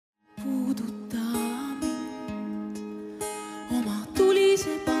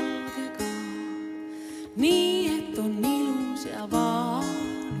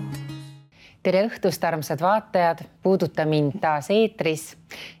Tere õhtust, armsad vaatajad, Puuduta mind taas eetris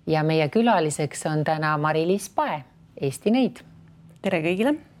ja meie külaliseks on täna Mari-Liis Pae, Eesti Nõid. Tere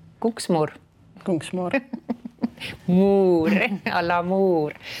kõigile. Kunksmuur. Kunksmuur. Muur, alla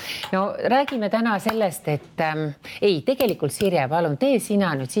muur. No räägime täna sellest, et tegelikult Sirje, palun tee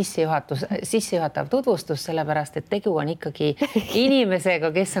sina nüüd sissejuhatav tutvustus, sellepärast, et tegu on ikkagi inimesega,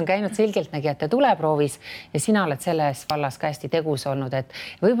 kes on käinud selgeltnägijate tuleproovis ja sina oled selles vallas ka hästi tegus olnud, et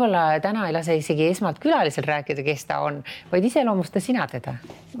võib-olla täna ei lase isegi esmalt külalisel rääkida, kes ta on, vaid iseloomusta sina teda.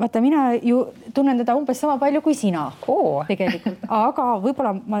 Vaata, mina ju tunnen teda umbes sama palju kui sina tegelikult, aga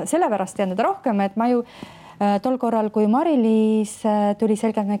võib-olla ma sellepärast tean teda rohkem, et ma ju tol korral, kui Mari-Liis tuli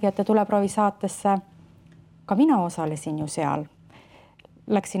selgeltnägijate tuleproovi saatesse, ka mina osalesin ju seal.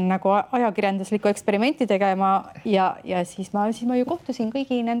 Läksin nagu ajakirjanduslikku eksperimenti tegema ja siis ma ju kohtusin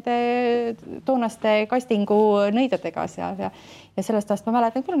kõigi nende toonaste castingu nõidadega seal ja sellest ajast ma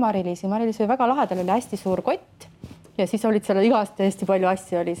mäletan küll Mari-Liisi. Mari-Liis oli väga lahedal, oli hästi suur kott ja siis olid seal igast hästi palju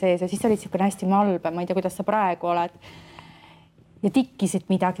asju oli sees ja siis olid siukene hästi malbe, ma ei tea, kuidas sa praegu oled ja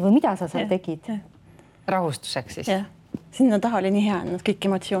tikkisid midagi või mida sa seal tegid? Rahustuseks siis? Jah. Sinna taha oli nii hea, nad kõik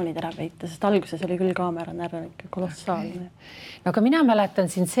emotsioonid ära peita, sest alguses oli küll kaamera närv ikka kolossaalne. No aga mina mäletan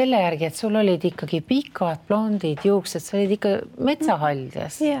sind selle järgi, et sul olid ikkagi pikad blondid juuksed, sa olid ikka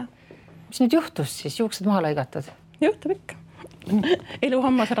metsahaljas. Yeah. Mis nüüd juhtus siis? Juuksed maha lõigatud? Juhtub ikka. Elu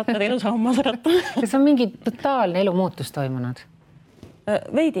hammasrattad, elus hammasrattad. Kas on mingi totaalne elumuutus toimunud?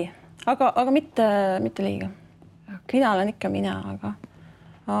 Veidi, aga mitte liiga. Okay. Mina olen ikka mina,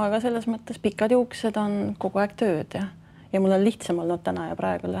 aga selles mõttes pikad juuksed on kogu aeg tööd ja mul on lihtsam olnud täna ja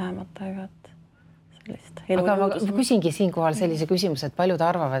praegu lähematega, et sellist elu. Aga ma küsingi siinkohal sellise küsimuse, et paljud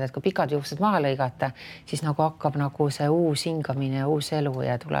arvavad, et kui pikad juuksed maha lõigata, siis nagu hakkab nagu see uus hingamine ja uus elu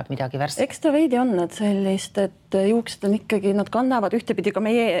ja tuleb midagi värst. Eks ta veidi on need sellist, et juuksed on ikkagi, nad kannavad ühtepidi ka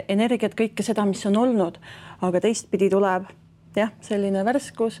meie energiat, kõike seda, mis on olnud, aga teistpidi tuleb selline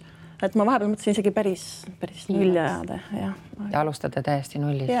värskus. Et ma vahepeal mõtlesin isegi päris null ajada. Ja alustada täiesti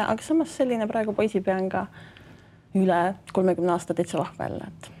nullist. Ja, aga samas selline praegu poisipea on ka üle 30 aasta täitsa vahva jälle.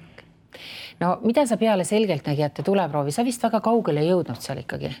 No mida sa peale selgeltnägijate tuleproovi? Sa vist väga kaugele jõudnud seal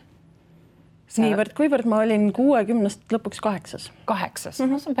ikkagi? Kuivõrd ma olin 60 lõpuks 8. 8? See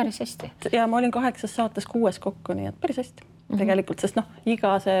on päris hästi. Ja ma olin 8 saates 6 kokku, nii et päris hästi. Tegelikult, sest iga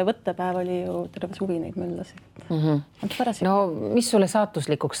see võttepäev oli ju terve suvi neid möllasi. No mis sulle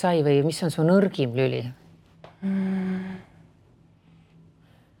saatuslikuks sai või mis on su nõrgim lüli?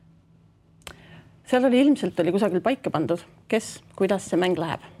 Seal oli ilmselt kusagil paika pandud, kuidas see mäng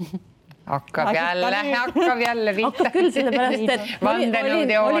läheb. Hakkab jälle pihta. Hakkab küll sellepärast, et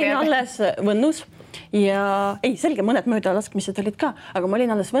olin alles Võnnus ja selge, mõned möödalaskmised olid ka, aga ma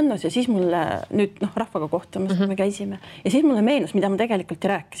olin alles Võnnus ja siis mulle nüüd rahvaga kohtumas, me käisime ja siis mulle meenus, mida ma tegelikult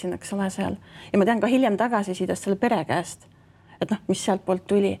rääkisin, eks ole seal ja ma tean ka hiljem tagasisidest selle pere käest, et mis sealt poolt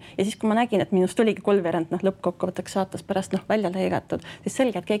tuli ja siis, kui ma nägin, et minust oligi kolmveerand lõppkokkuvõtteks saates pärast välja lõigatud, siis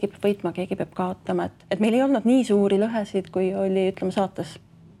selge, et keegi peab võitma, keegi peab kaotama, et meil ei olnud nii suuri lõhesid, kui oli, ütleme, saates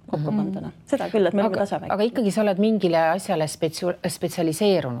kokku pandana. Seda küll, et me oleme tasaväik. Aga ikkagi sa oled mingile asjale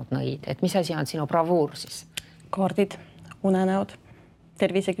spetsialiseerunud nõid, et mis asi on sinu bravuur siis? Kaardid, unenäod,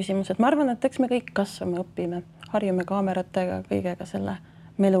 terviseküsimused. Ma arvan, et eks me kõik kasvame, õpime, harjume kaameratega, kõigega selle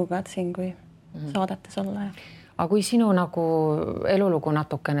meluga, et siin kui saadetes olla. Aga kui sinu nagu elulugu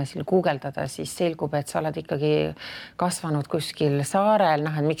natukene guugeldada, siis selgub, et sa oled ikkagi kasvanud kuskil saarel,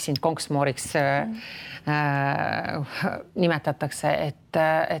 et miks sind Konksmooriks nimetatakse,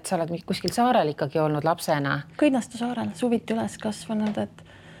 et sa oled kuskil saarel ikkagi olnud lapsena. Kõinastu saarel, suviti üles kasvanud,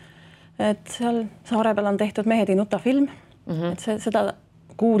 et seal saare peal on tehtud Mehed ei nuta film, et seda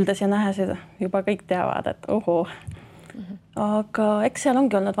kuuldes ja nähes juba kõik teavad, et ohoo. Aga eks seal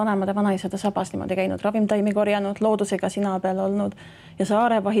ongi olnud vanemad ja vanaisad ja sabas niimoodi käinud, ravimtaimi korjanud, loodusega sina peal olnud ja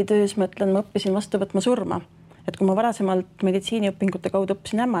saarevahi töös mõtlen, ma õppisin vastu võtma surma. Et kui ma varasemalt meditsiiniõpingute kaudu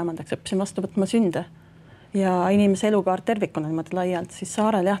õppisin ämmaemandaks, õppisin vastu võtma sünde ja inimese elukaart tervikuna niimoodi laialt, siis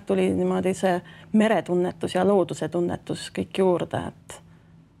saarel tuli niimoodi see meretunnetus ja looduse tunnetus kõik juurde,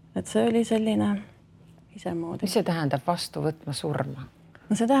 et see oli selline isemoodi. Mis see tähendab vastu võtma surma?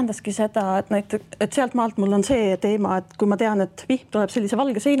 No see tähendaski seda, et sealt maalt mul on see teema, et kui ma tean, et vihm tuleb sellise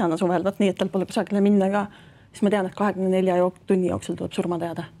valge seinana suvel, nii et tal pole kusagile minna ka, siis ma tean, et 24 tunni jooksul tuleb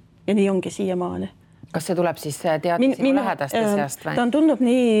surmateada. Ja nii ongi siiamaani. Kas see tuleb siis sinu lähedaste seast või? Ta on tulnud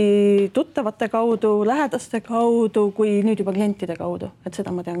nii tuttavate kaudu, lähedaste kaudu, kui nüüd juba klientide kaudu, et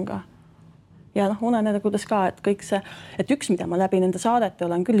seda ma tean ka. Ja unenägu, kuidas ka, et kõik see, et üks, mida ma läbi nende saadete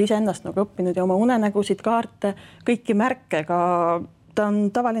olen küll iseennast õppinud ja oma unenägusid, kaarte, kõiki märke ka ta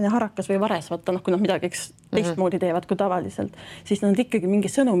on tavaline harakas või vares, vaata kui nad midagi teistmoodi teevad kui tavaliselt, siis nad ikkagi mingi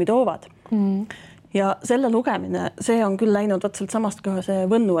sõnumi toovad. Ja selle lugemine, see on küll läinud sealt samast kohe, see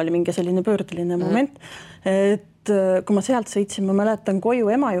Võnnu oli mingi selline pöördeline moment, et kui ma sealt sõitsin, ma mäletan koju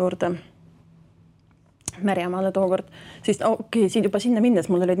ema juurde, Märjamaale tookord, siis siit juba sinna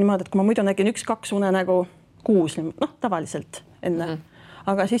minnes mul oli niimoodi, et kui ma muidu nägin 1-2 unenägu kuus, tavaliselt enne.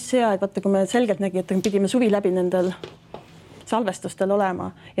 Aga siis see aeg, vaata, kui me selgelt nägi, et pidime suvi läbi nendel salvestustel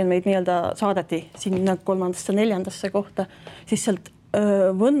olema ja meid nii-öelda saadeti sinna 3.-4. kohta, siis sealt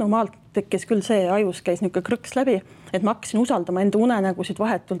Võnnumaalt tekkis küll see, ajus käis niisugune krõks läbi, et ma hakkasin usaldama enda unenägusid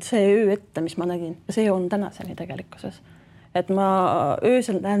vahetult see öö ette, mis ma nägin. Ja see on tänaseni tegelikkuses. Et ma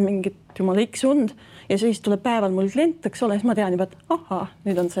öösel näen mingit jumala X und ja siis tuleb päeval mul klient, eks ole, siis ma tean juba, et aha,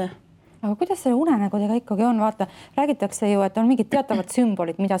 nüüd on see. Aga kuidas selle unenägudega ikkagi on? Vaata, räägitakse ju, et on mingid teatavad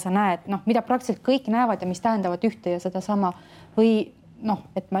sümbolid, mida sa näed, mida praktiliselt kõik näevad ja mis tähendavad ühte ja seda sama. Või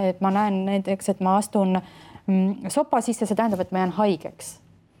et ma näen näiteks, et ma astun sopa sisse, see tähendab, et ma jään haigeks.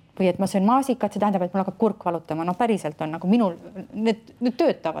 Või et ma söön maasikat, see tähendab, et mul hakkab kurk valutama. Päriselt on nagu minul, need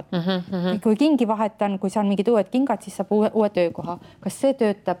töötavad. Kui kingi vahetan, kui saan mingid uued kingad, siis saab uue töökoha. Kas see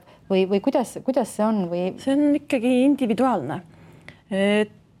töötab või kuidas see on? See on ikkagi individuaalne.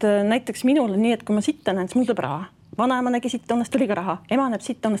 Et näiteks minul on nii, et kui ma sitta näen, siis mul tuleb raha. Vanaema nägi sitta, õnnest tuli ka raha. Ema näeb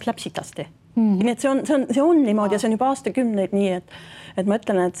sitta, õnnest läheb sitasti. Nii et see on niimoodi ja see on juba aastakümneid nii, et ma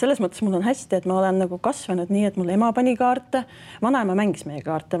ütlen, et selles mõttes mul on hästi, et ma olen nagu kasvanud nii, et mul ema pani kaarte, vanaema mängis meie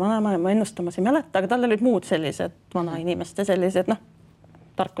kaarte, vanaema ma ennustamas ei mäleta, aga tal olid muud sellised vana inimeste sellised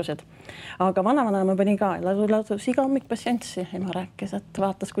tarkused. Aga vanaema pani ka ladus iga hommik passientsi, ema rääkis, et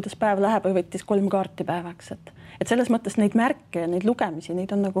vaatas, kuidas päev läheb või võttis 3 kaarti päevaks. Et selles mõttes neid märke ja neid lugemisi,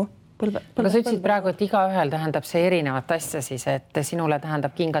 neid on nagu Aga sa ütlesid praegu, et igaühel tähendab see erinevat asja siis, et sinule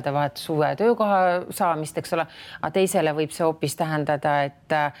tähendab kingade vahetus uue töökoha saamist, eks ole, aga teisele võib see hoopis tähendada,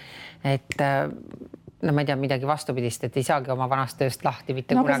 et ma ei tea, midagi vastupidist, et ei saagi oma vanast tööst lahti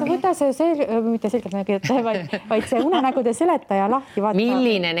mitte kunagi. Aga sa võta mitte selgelt nägid, vaid see unenägude seletaja lahti.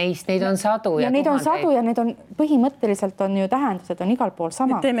 Milline neist? Neid on sadu ja neid on sadu ja need on põhimõtteliselt on ju tähendused on igal pool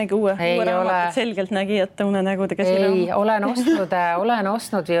sama. Teemegi uue raamatut selgelt nägijate unenägudega. Ei, olen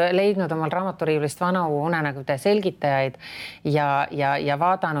ostnud ja leidnud omal raamaturiiulist vanu unenägude selgitajaid ja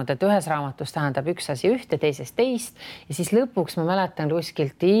vaadanud, et ühes raamatus tähendab üks asi ühte, teises teist ja siis lõpuks ma mäletan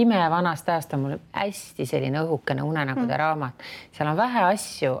kuskilt imevanast ajast on mul hästi selline õhukene unenägude raamat. Seal on vähe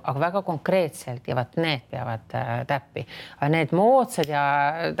asju, aga väga konkreetselt ja vaat need peavad täppi. Aga need moodsad ja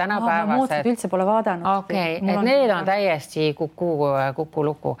tänapäevased... Moodsad üldse pole vaadanud. Okei, et need on täiesti kuku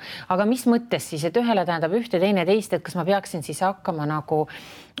luku. Aga mis mõttes siis, et ühele tähendab ühte, teine teist, et kas ma peaksin siis hakkama nagu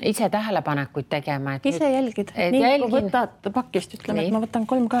ise tähelepanekuid tegema? Ise jälgid. Nii kui võtad pakist, ütleme, et ma võtan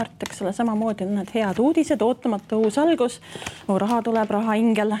 3 kaarti, eks ole, samamoodi on need head uudised, ootamatu uus algus, raha tuleb, raha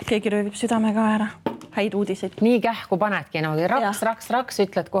ingel, keegi röövib südamega ära. Häid uudiseid. Nii kähku panedki nagu raks,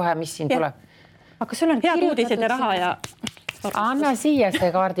 ütled kohe, mis siin tuleb. Aga sul on head uudised ja raha ja... Anna siia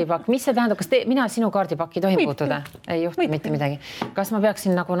see kaardipakk. Mis see tähendab? Kas mina sinu kaardipakki tohin puutuda? Ei juhtu mitte midagi. Kas ma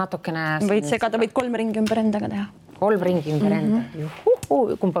peaksin nagu natukene... Võid segada, võid 3 ringi ümber endaga teha. 3 ringi ümber enda.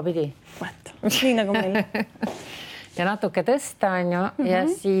 Kumba pidi? Nii nagu meil. Ja natuke tõsta on ju ja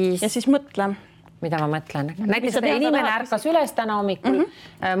siis... Ja siis mõtle. Mida ma mõtlen? Näiteks inimene ärkas üles täna hommikul,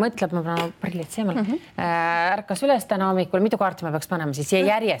 mõtleb, ma panen prillid seemale, ärkas üles täna hommikul, mitu kaarti ma peaks panema siis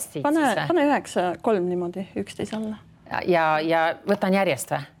järjest siit? Pane 9, 3 niimoodi, 11 alla. Ja võtan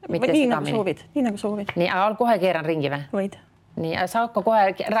järjest või? Nii nagu soovid. Nii, aga kohe keeran ringi või? Võid. Nii, sa hakka kohe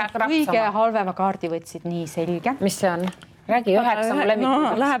raksama. Kõige halvema kaardi võtsid, nii selge. Mis see on? Räägi 9 mu lemmik.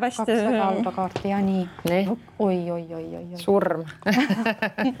 No, läheb hästi. 2 halba kaarti ja nii. Oi. Surm.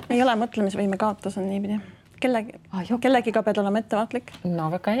 Ei ole mõtlemisvõime kaotus on niipidi. Kellegiga pead olema ettevaatlik. No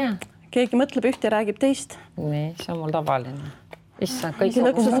väga hea. Keegi mõtleb ühte ja räägib teist. Nii, see on mul tavaline. Issa, kõik.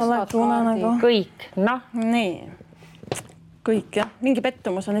 Kõik, noh. Nii. Kõik, jah. Mingi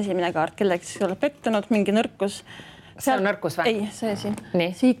pettumus on esimene kaart. Kelleks oled pettunud, mingi nõrkus. See on nõrkus või? Ei, see siin.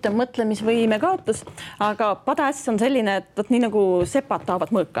 Siit on mõtlemisvõime kaotus, aga padahäss on selline, et nii nagu sepad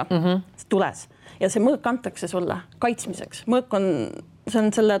taavad mõõka tules ja see mõõk antakse sulle kaitsmiseks. Mõõk on, see on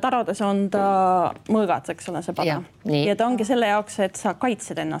selle tarodes on ta mõõgad, eks ole, see pada. Ja ta ongi selle jaoks, et sa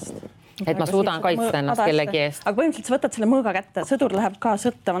kaitsed ennast. Et ma suudan kaitsta ennast kellegi eest. Aga põhimõtteliselt võtad selle mõõga kätte. Sõdur läheb ka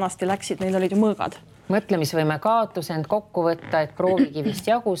sõtta, vanasti läksid, neil olid ju mõõgad. Mõtlemisvõime kaotus, end kokku võtta, et proovigivist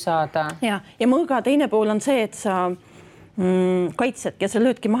jagu saada. Ja mõõga teine pool on see, et sa kaitsedki ja sa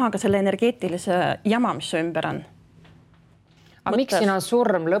löödki maha ka selle energeetilise jama, mis su ümber on. Aga miks siin on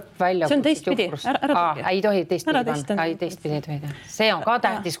surm lõpp välja? See on teistpidi. Ei tohi teistpidi ei tohi. See on ka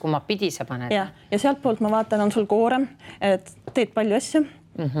tähtis, kui ma pidise panen. Ja sealt poolt ma vaatan, on sul koorem, et teed palju asju.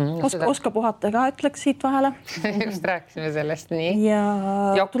 Oska puhata ka, ütleks siit vahele. Just rääkisime sellest nii.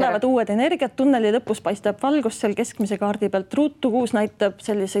 Ja tulevad uued energiat, tunneli lõpus paistab valgus seal keskmise kaardi pealt. Ruutukuus näitab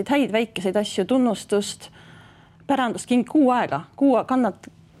selliseid häid väikeseid asju, tunnustust, pärandust, kuu aega, kuu aega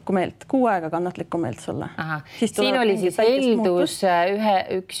kannatlikku meelt sulle. Siin oli siis heldus,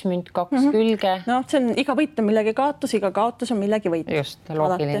 üks münt, kaks külge. No, see on iga võit on millegi kaotus, iga kaotus on millegi võit. Just,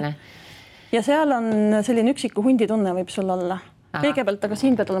 loogiline. Ja seal on selline üksiku hundi tunne võib sul olla. Kõigepealt, aga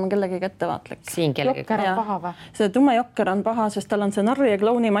siin pead olema kellegi ettevaatlik. Jokker on paha või? See tume jokker on paha, sest tal on see narri ja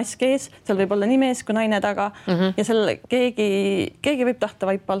klouni mask ees, seal võib olla nii mees kui naine taga ja seal keegi võib tahta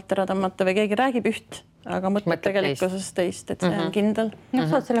vaipa alt ära tõmmata või keegi räägib üht, aga mõtleb tegelikkuses teist, et see on kindel. No,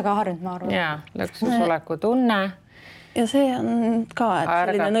 sa oled sellega harjunud, ma arvan. Jaa, lõksus oleku tunne. Ja see on ka, et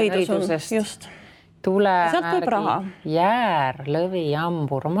selline nõidus on just. Tulemärgid, jäär, lõvi,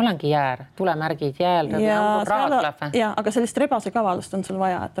 ambur. Ma olengi jäär. Tulemärgid, jäär, lõvi, ambur, raha tuleb. Ja, aga sellist rebase kavalust on sul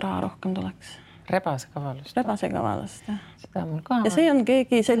vaja, et raha rohkem tuleks. Rebase kavalust? Rebase kavalust, jah. Seda mul ka. Ja see on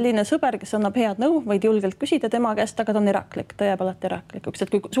keegi selline sõber, kes annab head nõu, võid julgelt küsida tema käest, aga ta on eraklik, ta jääb alati eraklikuks.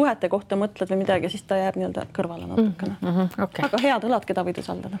 Et kui suhete kohta mõtled või midagi, siis ta jääb nii-öelda kõrvale natukene. Aga head õlad, keda võid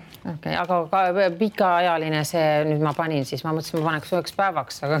usaldada. Aga pikaajaline see nüüd ma panin, siis ma mõtlesin, ma paneks 1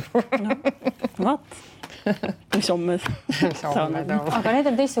 päevaks. Vaat, mis homme. Aga need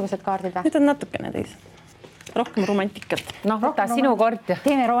on teistsugused kaardid? Need on natukene teised. Rohkem romantikat. No, võta sinu kord.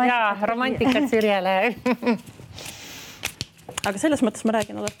 Teeme romantikat Sirjele. Aga selles mõttes ma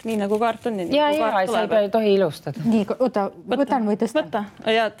räägin alati nii, nagu kaart on. Ja, sa ei tohi ilustada. Nii, võtan või tõstan?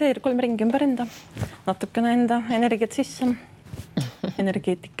 Võta ja tee 3 ringi ümber enda. Natukene enda energiat sisse.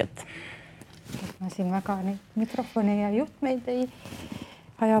 Energeetikat. Ma siin väga neid mikrofone ja juhtmeid ei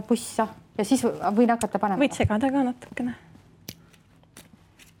aja bussa. Ja siis võin hakata panema. Võid segada ka natukene.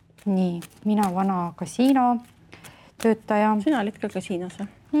 Nii, mina vana kasiino töötaja. Sina olid ka kasiinos või?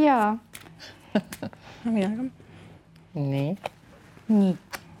 Jaa. Mina ka. Nii.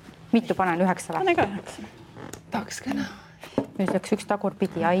 Mitu panen 9 või? Pane ka 9. Tahaks ka näha. Nüüd läks üks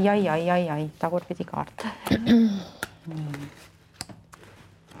tagurpidi. Ai. Tagurpidi kaart.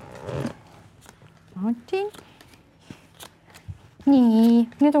 Nii,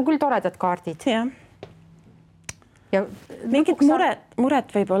 need on küll toredad kaardid. Jah. Ja mingit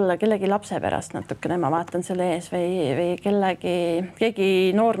muret võib olla kellegi lapse pärast natukene, ma vaatan selle ees või keegi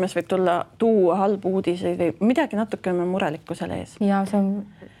noormees võib tuua halbu uudiseid või midagi natukene murelikku selle ees. Ja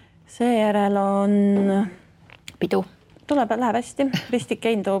seejärel on pidu. Läheb hästi.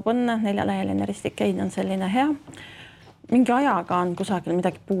 Ristikein toob õnne, 4-leheline ristikein on selline hea. Mingi ajaga on kusagil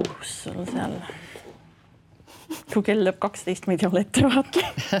midagi puus sul seal. Kui kell lõb 12, ma ei tea, ole ettevaatli.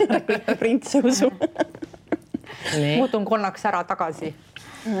 Printsõusu. Muutun konnaks ära tagasi.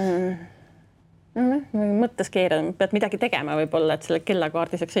 Mõttes keerad, pead midagi tegema võib-olla, et selle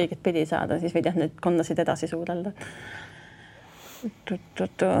kellakaardi saaks õiget pidi saada, siis võid need konnasid edasi suudelda.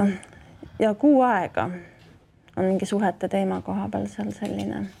 Ja kuu aega on mingi suhete teema koha peal seal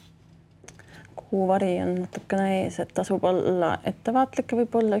selline. Kuuvari on natukene ees, et tasub olla ettevaatlik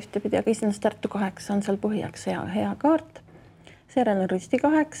võib-olla ühtepidi, aga iseenesest Tartu 8 on seal põhjaks hea kaart. Seejärel on risti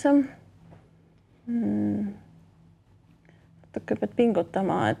 8. Natuke pead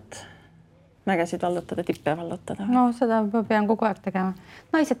pingutama, et mägesid vallutada, tippe vallutada. No seda pean kogu aeg tegema.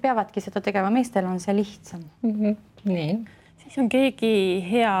 Naised peavadki seda tegema, meestel on see lihtsam. Nii. Siis on keegi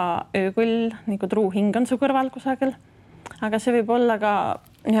hea öökull, nagu truuhing on su kõrval kusagil, aga see võib olla ka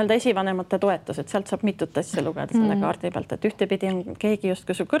nii-öelda esivanemate toetus, et sealt saab mitut asja lugeda selle kaardi pealt, et ühtepidi on keegi just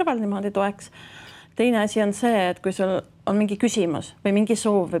kui su kõrval niimoodi toeks. Teine asi on see, et kui sul on mingi küsimus või mingi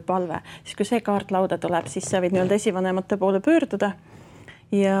soov või palve, siis kui see kaart lauda tuleb, siis sa võid nii-öelda esivanemate poole pöörduda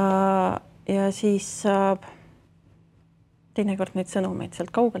ja siis saab teinekord neid sõnumeid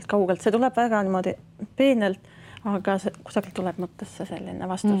sealt kaugelt. See tuleb väga niimoodi peenelt, aga kusagil tuleb mõttesse selline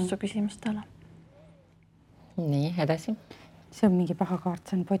vastus su küsimustele. Nii, edasi. See on mingi paha kaart,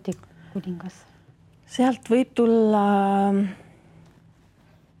 see on potikuningas. Sealt võib tulla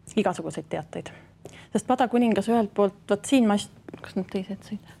igasuguseid teateid. Sest padakuningas ühelt poolt, võt siin kas need teised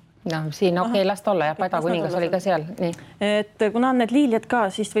sõid? No siin okei, last olla ja padakuningas oli ka seal. Nii. Et kuna on need liiljad ka,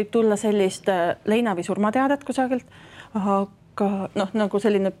 siis võib tulla sellist leina või surmateadet kusagilt, aga nagu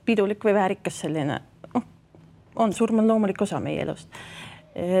selline pidulik või väärikas selline, on surm on loomulik osa meie elust.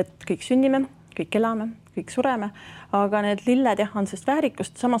 Et kõik sünnime, kõik elame, kõik sureme, aga need lilled on sest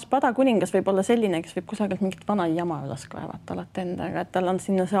väärikust. Samas padakuningas võib olla selline, kes võib kusagilt mingit vana jama üles kaevata alati endaga, et tal on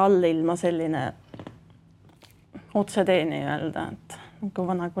sinna see allilma selline otsetee nii-öelda, et nagu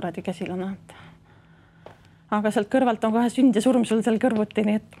vana kuradi käsilane. Aga sealt kõrvalt on kohe sünd ja surm sul seal kõrvuti,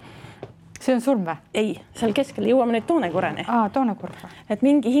 nii et see on surm või? Ei, seal keskel jõuame nüüd toonekureni. Toonekurv. Et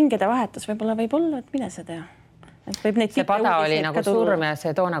mingi hingede vahetus võib-olla, et mine see tea. Et võib neid see pada oli nagu surm ja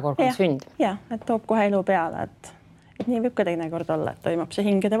see toonekurv on sünd. Ja, et toob kohe elu peale, et nii võib ka teinekord olla, et toimub see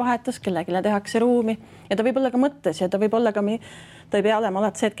hingede vahetus, kellegile tehakse ruumi ja ta võib olla ka mõttes ja ta võib olla ka, ta ei pea olema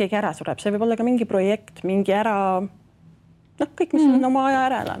alati see, et keegi ära sureb, see võib olla ka mingi projekt, mingi ära, kõik, mis on oma aja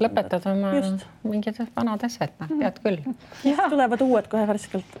ära elanud. Lõpetad oma mingid vanad asjad, tead küll. Ja tulevad uued kohe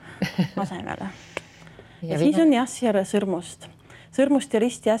värskelt asemele. Ja siis on jassjärve sõrmust ja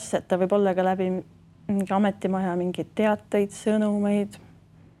ristiäss, et ta võib olla ka läbi mingi ametimaja, mingeid teateid, sõnumeid.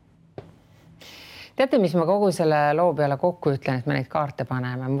 Teate, mis ma kogu selle loo peale kokku ütlen, et me neid kaarte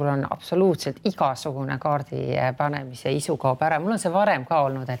paneme. Mul on absoluutselt igasugune kaardi panemise isu kaob ära. Mul on see varem ka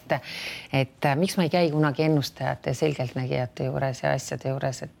olnud, et miks ma ei käi kunagi ennustajate ja selgeltnägijate juures ja asjade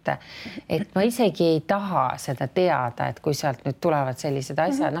juures, et ma isegi ei taha seda teada, et kui sealt nüüd tulevad sellised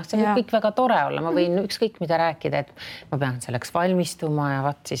asjad, see võib kõik väga tore olla. Ma võin ükskõik mida rääkida, et ma pean selleks valmistuma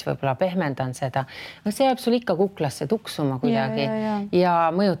ja siis võib-olla pehmendan seda. See jääb sul ikka kuklasse tuksuma kuidagi ja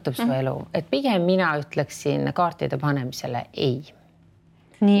mõjutab su elu. Et pigem mina ütleksin kaartide panemisele ei.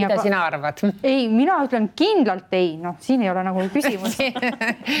 Mida sina arvad? Ei, mina ütlen kindlalt ei. Siin ei ole nagu küsimus.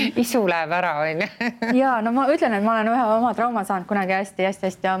 Isu läheb ära, on. Ja ma ütlen, et ma olen ühe oma trauma saanud kunagi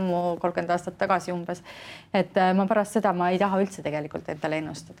hästi ammu 30 aastat tagasi umbes. Et ma pärast seda ma ei taha üldse tegelikult endale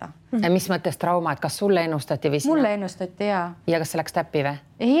ennustada. Mis mõttes trauma, et kas sulle ennustati või sina? Mulle ennustati, jaa. Ja kas see läks täppi või?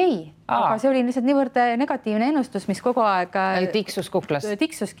 Ei. Aga see oli lihtsalt niivõrd negatiivne ennustus, mis kogu aeg tiksus kuklas.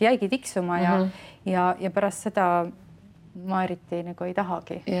 Tiksuski, jäigi tiksuma ja pärast seda ma eriti nagu ei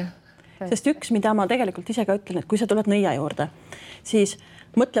tahagi. Sest üks, mida ma tegelikult ise ka ütlen, et kui sa tuled nõia juurde, siis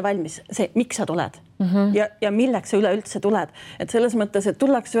mõtle valmis see, miks sa tuled ja milleks sa üleüldse tuled. Et selles mõttes, et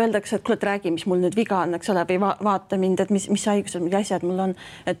tullakse, öeldakse, et kuule, räägi, mis mul nüüd viga on, eks ole, või vaata mind, et mis haigused, mis asjad mul on.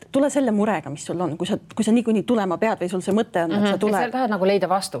 Et tule selle murega, mis sul on, kui sa niikuinii tulema pead või sul see mõte on, et sa tuled. Sa tahad nagu leida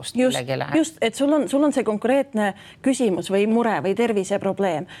vastust millegile. Just, et sul on see konkreetne küsimus või mure või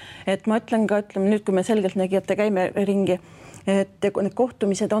terviseprobleem. Et ma ütlen ka, nüüd, kui me selgeltnägijate käime ringi, et need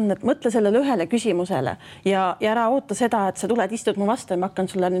kohtumised on, et mõtle sellele ühele küsimusele ja ära oota seda, et sa tuled, istud mu vastu ja ma hakkan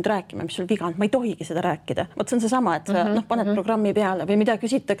sulle nüüd rääkima, mis sul viga on. Ma ei tohigi seda rääkida. Vot see on seesama, et sa paned programmi peale või mida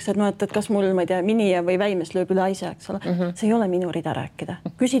küsitakse, et kas mul, ma ei tea, minija või väimes lööb üle aise, eks ole. See ei ole minu rida rääkida.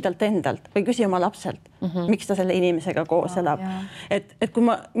 Küsi talt endalt või küsi oma lapselt, miks ta selle inimesega koos elab. Et kui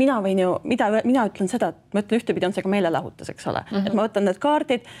mina võin ju, mina ütlen seda, et ma ütlen ühtepidi on see ka meelelahutus, eks ole. Et ma võtan need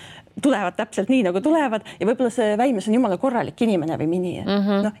kaardid, tulevad täpselt nii, nagu tulevad ja võib-olla see väimes on jumala korralik inimene või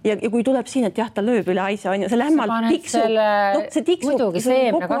minija. Ja kui tuleb siin, et jah, ta lööb üle aise, on ju, see lämmalt tiksub. See tiksub. Muidugi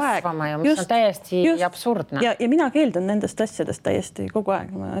seemne kasvama ju, mis on täiesti absurdne. Ja mina keeldun nendest asjadest täiesti kogu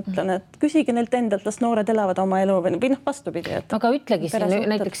aeg. Ma ütlen, et küsige neilt endalt, las noored elavad oma elu või vastupidi. Aga ütlegi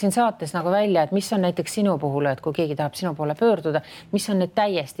näiteks siin saates nagu välja, et mis on näiteks sinu puhul, et kui keegi tahab sinu poole pöörduda, mis on need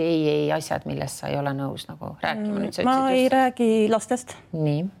täiesti ei asjad, millest sa ei ole nõus nagu rääkima? Ma ei räägi lastest.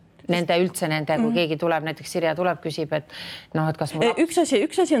 Nii. Nende, kui keegi tuleb, näiteks Sirje tuleb, küsib, et kas mul... Üks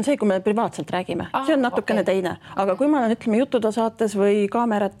asi on see, kui me privaatselt räägime. See on natukene teine. Aga kui ma olen, ütleme, Jutuda saates või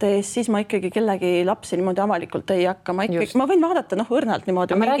kaamerate ees, siis ma ikkagi kellegi lapsi niimoodi avalikult ei hakka. Ma võin vaadata õrnalt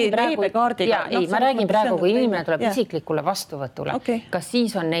niimoodi. Ma räägin praegu, kui inimene tuleb isiklikule vastuvõtule. Kas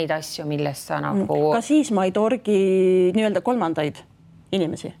siis on neid asju, millest sa nagu... Ka siis ma ei torgi nii-öelda kolmandaid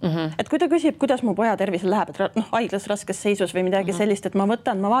inimesi. Et kui ta küsib, kuidas mu poja tervisel läheb, et haiglas raskes seisus või midagi sellist, et ma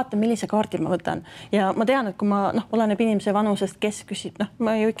vaatan, millise kaardi ma võtan. Ja ma tean, et kui ma oleneb inimese vanusest, kes küsib,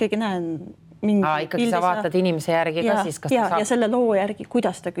 ma ju ikkagi näen mingi ikkagi sa vaatad inimese järgi ka siis, kas ta saab... Ja selle loo järgi,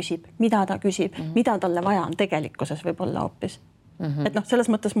 kuidas ta küsib, mida ta küsib, mida talle vaja on tegelikkuses võib-olla hoopis. Et selles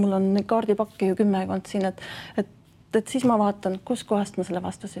mõttes mul on kaardipakki ju 10 siin, et siis ma vaatan, kus kohast ma selle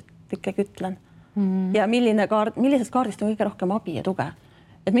vastuse ikkagi ütlen. Ja millisest kaardist on kõige rohkem abi ja tuge.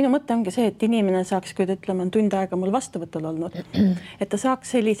 Et minu mõte ongi see, et inimene saaks, kui ta ütleme, on tund aega mul vastuvõtul olnud, et ta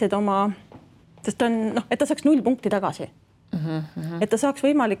saaks sellised oma, sest ta on, et ta saaks 0 punkti tagasi. Et ta saaks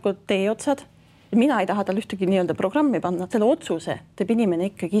võimalikult tee otsad. Mina ei taha tal ühtegi nii-öelda programmi panna, selle otsuse teeb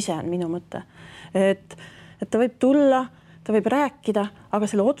inimene ikkagi ise on minu mõte. Et ta võib tulla, ta võib rääkida, aga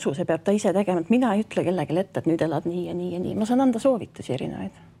selle otsuse peab ta ise tegema, et mina ei ütle kellegi ette, et nüüd elad nii ja nii ja nii. Ma saan anda soovitusi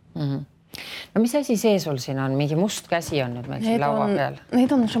erinevaid. No mis asi see sul siin on? Mingi must käsi on nüüd meil siin laua peal.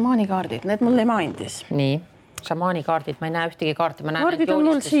 Need on šamaanikaardid, need mulle maandis. Nii, šamaanikaardid, ma ei näe ühtegi kaarti. Kaardid on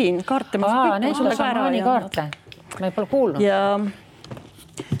mul siin, kaarte. Need on šamaanikaarte. Ma ei pole kuulnud.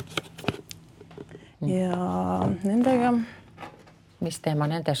 Ja nendega mis teema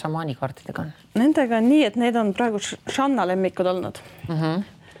nende šamaanikaartidega on? Nendega on nii, et need on praegu Shanna lemmikud olnud.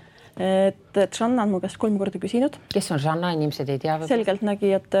 Et Shanna on mu käest 3 korda küsinud. Kes on Shanna, inimesed ei tea? Selgelt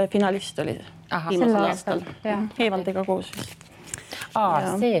nägi, et finalist oli viimasel aastal. Eevaldiga koos vist.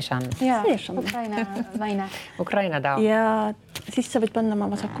 See Shanna. Ukraina naine. Ukraina tao. Ja siis sa võid panna oma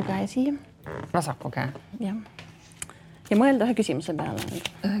vasaku käe siia. Vasaku käe? Ja mõelda ühe küsimuse peale.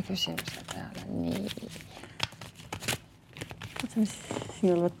 Ühe küsimuse peale, nii. Võtsame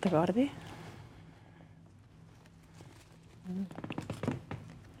sinul võtta kaardi.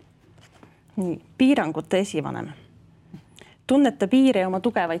 Nii, piirangute esivanem. Tunneta piire ja oma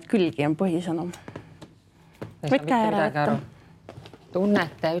tugevaid külgi on põhisõnum. Võid käe ära võtta.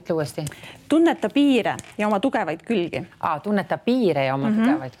 Tunneta, ütle uuesti. Tunneta piire ja oma tugevaid külgi. Tunneta piire ja oma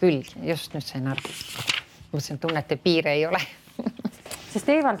tugevaid külgi. Just nüüd sain aru. Mõtlesin, et tunnete piire ei ole. Sest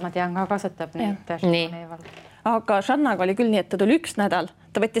Eevald, ma tean, ka kasutab neid. Nii. Aga Shannaga oli küll nii, et ta tuli 1 nädal.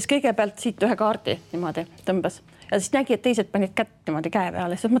 Ta võttis kõigepealt siit ühe kaardi niimoodi, tõmbas. Ja siis nägi, et teised panid kätt niimoodi käe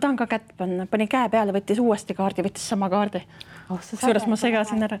peale. Siis ma tahan ka kätt panna. Pani käe peale, võttis uuesti kaardi, võttis sama kaardi. Suures ma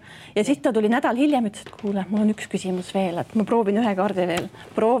segasin ära. Ja siis ta tuli nädal hiljem, ütles, et kuule, mul on 1 küsimus veel, et ma proovin ühe kaardi veel.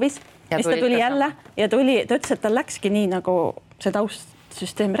 Proovis. Ja siis ta tuli jälle ja ta ütles, et ta läkski nii, nagu see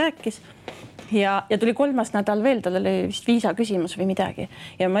taustsüsteem rääkis. Ja tuli 3. nädal veel, tal oli vist viisa küsimus või midagi.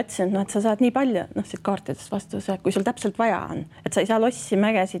 Ja ma ütlesin, et sa saad nii palju siit kaartidest vastuse, kui sul täpselt vaja on. Et sa ei saa lossi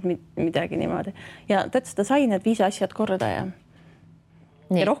mägesid midagi niimoodi. Ja ta ütles, ta sai need viisa asjad korda ja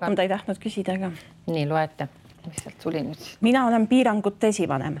rohkem ta ei tahtnud küsida ka. Nii, loete. Mis sealt tuli nüüd? Mina olen piirangute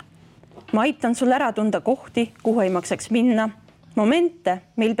esivanem. Ma aitan sul ära tunda kohti, kuhu ei maksaks minna. Momente,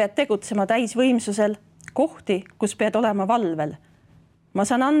 mil pead tegutsema täisvõimsusel. Kohti, kus pead olema valvel. Ma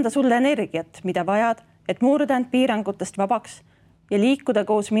saan anda sulle energiat, mida vajad, et murda end piirangutest vabaks ja liikuda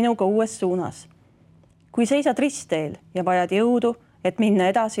koos minuga uues suunas. Kui seisad ristteel ja vajad jõudu, et minna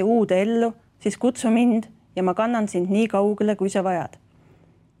edasi uude ellu, siis kutsu mind ja ma kannan sind nii kaugele, kui sa vajad.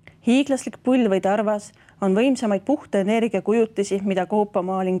 Hiiglaslik pull või tarvas on võimsamaid puhta energia kujutisi, mida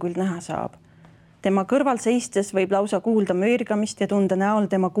koopamaalingul näha saab. Tema kõrval seistes võib lausa kuulda möörgamist ja tunda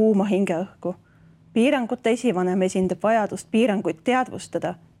näol tema kuuma hingeõhku. Piirangute esivanem esindab vajadust piiranguid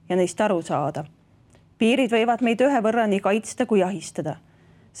teadvustada ja neist aru saada. Piirid võivad meid ühe võrra nii kaitsta kui jahistada.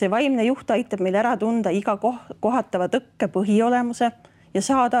 See vaimne juht aitab meil ära tunda iga kohatava tõkke põhiolemuse ja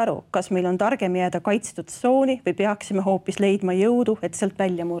saada aru, kas meil on targem jääda kaitstud tsooni või peaksime hoopis leidma jõudu, et sealt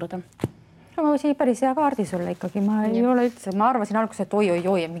välja murda. Ma võisin päris hea kaardi sulle ikkagi. Ma ei ole üldse, ma arvasin alguses, et oi,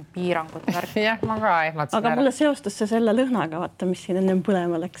 mingid piirangud. Jah, ma ka ehmatsin. Aga mulle seostus see selle lõhnaga, vaata, mis siin ennem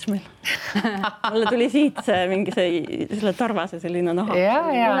põlema läks meil. Mulle tuli siit mingi selle tarvase selline naha.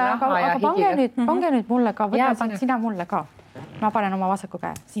 Aga pange nüüd mulle ka, võta sina mulle ka. Ma panen oma vasaku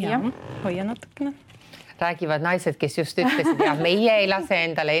käe. Hoia natukene. Räägivad naised, kes just ütlesid, ja meie ei lase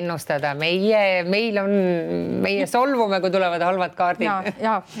endale ennustada. Meie solvume, kui tulevad halvad kaardid.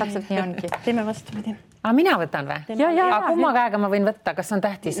 Ja, täpselt nii ongi. Teeme vastupidi. Mina võtan või? Kumma käega ma võin võtta? Kas on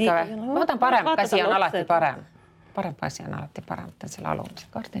tähtis ka või? Ma võtan parem käsi on alati parem. Parem käsi on alati parem. Võtan selle alumise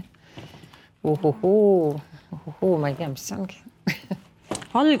kaardi. Ma ei tea, mis see ongi.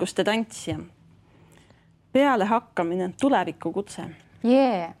 Alguste tantsija. Peale hakkamine, tuleviku kutse.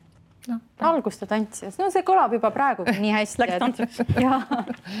 Alguste tantsijas. No see kõlab juba praegu nii hästi. Läks tantsuks.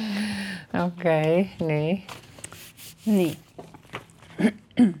 Okei, nii.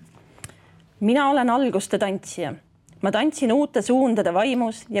 Mina olen alguste tantsija. Ma tantsin uute suundade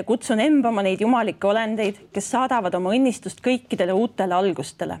vaimus ja kutsun embama neid jumalikke olendeid, kes saadavad oma õnnistust kõikidele uutele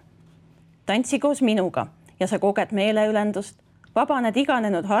algustele. Tantsi koos minuga ja sa koged meeleülendust, vabaned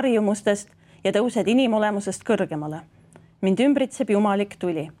iganenud harjumustest ja tõused inimolemusest kõrgemale. Mind ümbritseb jumalik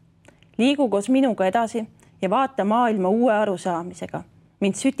tuli. Liigu koos minuga edasi ja vaata maailma uue arusaamisega.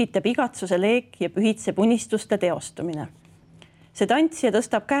 Mind sütitab igatsuse leek ja pühitseb unistuste teostumine. See tantsija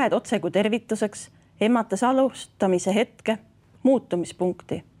tõstab käed otse kui tervituseks, emmates alustamise hetke,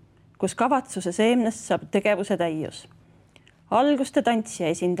 muutumispunkti, kus kavatsuse seemnest saab tegevuse täius. Alguste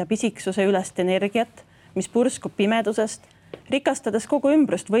tantsija esindab isiksuse ülest energiat, mis purskub pimedusest, rikastades kogu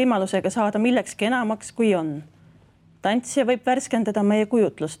ümbrust võimalusega saada millekski enamaks, kui on. Tantsija võib värskendada meie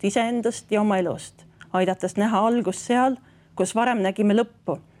kujutlust iseendast ja oma elust, aidates näha algust seal, kus varem nägime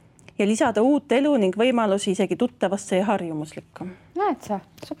lõppu ja lisada uut elu ning võimalusi isegi tuttavasse ja harjumuslikku. Näed sa,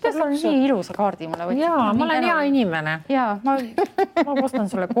 sul on nii ilusa kaardi mulle võtsid. Jaa, ma olen hea inimene. Jaa, ma ostan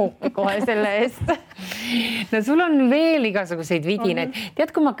sulle koopi kohe selle eest. No sul on veel igasuguseid vidinaid.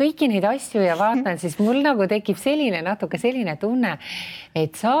 Tead, kui ma kõiki neid asju ja vaatan, siis mul nagu tekib natuke selline tunne,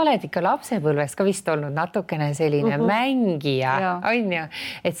 et sa oled ikka lapsepõlves ka vist olnud natukene selline mängija, on ju?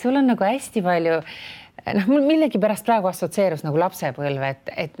 Et sul on nagu hästi palju noh, mul millegi pärast praegu assotsieerus nagu lapsepõlve,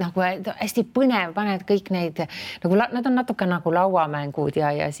 et nagu hästi põnev, paned kõik neid nagu nad on natuke nagu lauamängud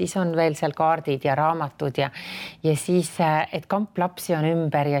ja siis on veel seal kaardid ja raamatud ja siis, et kamp lapsi on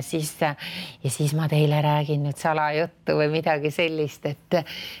ümber ja siis ma teile räägin nüüd salajuttu või midagi sellist,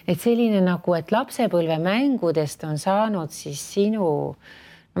 et selline nagu, et lapsepõlvemängudest on saanud siis sinu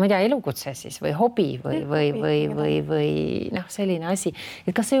no ma ei tea, elukutse siis või hobi või noh, selline asi.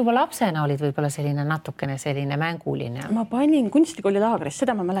 Et kas sa juba lapsena olid võib-olla selline natukene selline mänguline? Ma panin kunstikooli laagris,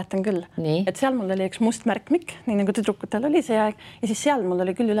 seda ma mäletan küll. Nii? Et seal mul oli üks must märkmik, nii nagu tüdrukutel oli see aeg. Ja siis seal mul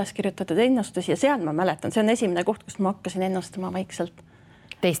oli küll üles kirjutatud ennustusi ja seal ma mäletan, see on esimene koht, kus ma hakkasin ennustama vaikselt.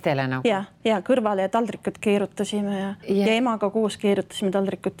 Teistele nagu? Ja kõrvale ja taldrikut keerutasime ja emaga koos keerutasime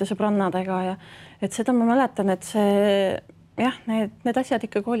taldrikut ja sõbrannadega ja et seda ma mäletan, et see jah, need asjad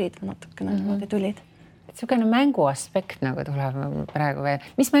ikkagi olid natukene niimoodi tulid. Et niisugune mängu aspekt nagu tuleb praegu veel.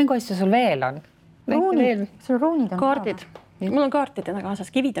 Mis mänguasju sul veel on? Sul ruunid on kaardid. Mul on kaartidena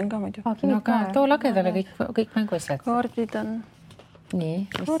kaasas, kivid on ka muidu. No aga too lagedale kõik mänguasjad. Kaardid on. Nii,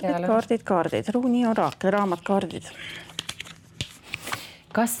 mis seal on? Kaardid. Ruuni oraakel, raamatkaardid.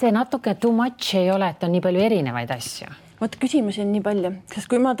 Kas see natuke too much ei ole, et on nii palju erinevaid asju? Vaata, küsimusi on nii palju, sest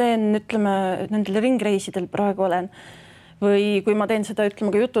kui ma teen, ütleme, nendel ringreisidel praegu olen, või kui ma teen seda,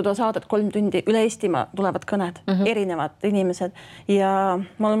 ütleme, ka jututoa saadet 3 tundi üle Eestimaa tulevad kõned, erinevad inimesed ja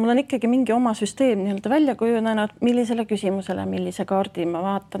mul on ikkagi mingi oma süsteem nii-öelda välja kujunenud, millisele küsimusele, millise kaardi ma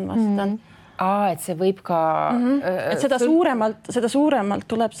vaatan, vastan. Et see võib ka... Et seda suuremalt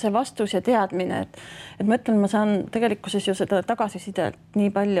tuleb see vastus ja teadmine, et ma ütlen, ma saan tegelikkuses ju seda tagasisidet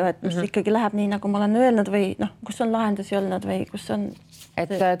nii palju, et mis ikkagi läheb nii, nagu ma olen öelnud või noh, kus on lahendusi olnud või kus on...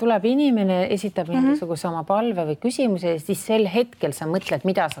 Et tuleb inimene, esitab mingisuguse oma palve või küsimuse ja siis sel hetkel sa mõtled,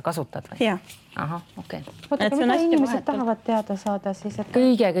 mida sa kasutad või? Jah. Ahah, okei. Oota, mida inimesed tahavad teada saada siis?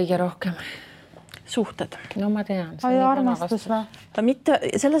 Kõige rohkem. Suhted. No ma tean. Armastus või? Mitte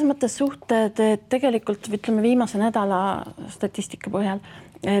selles mõttes suhted, et tegelikult ütleme viimase nädala statistika põhjal,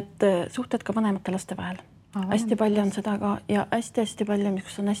 et suhted ka vanemate laste vahel. Hästi palju on seda ka ja hästi palju,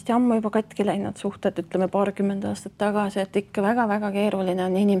 mis on hästi ammu juba katki läinud suhted, ütleme 20 aastat tagasi, et ikka väga-väga keeruline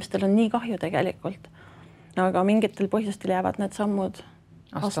on, inimestel on nii kahju tegelikult. Aga mingitel põhjustel jäävad need sammud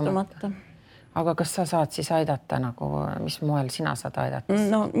astumata. Aga kas sa saad siis aidata nagu, mis moel sina saad aidata?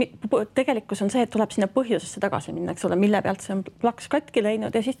 No tegelikkus on see, et tuleb sinna põhjusesse tagasi minna, eks ole, mille pealt see on plaks katki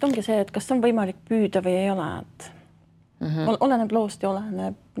läinud ja siis ongi see, et kas on võimalik püüda või ei ole. Oleneb loost ja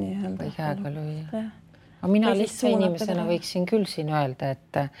oleneb nii-öelda. Või käega lüüa. Aga mina lihtsa inimesena võiksin küll siin öelda,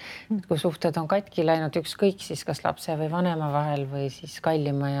 et kui suhted on katki läinud ükskõik siis kas lapse või vanema vahel või siis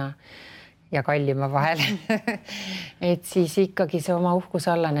kallima ja kallima vahel. Et siis ikkagi see oma uhkus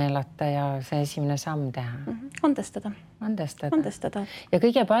alla neelata ja see esimene samm teha. Andestada. Ja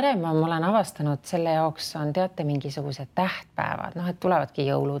kõige parem on, ma olen avastanud, selle jaoks on teate mingisugused tähtpäevad, et tulevadki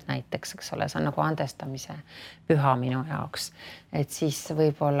jõulud näiteks, eks ole, see on nagu andestamise püha minu jaoks. Et siis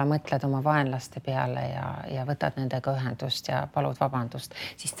võib-olla mõtled oma vaenlaste peale ja võtad nendega ühendust ja palud vabandust.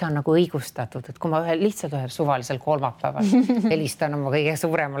 Siis see on nagu õigustatud, et kui ma lihtsalt ühel suvalisel kolmapäeval helistan oma kõige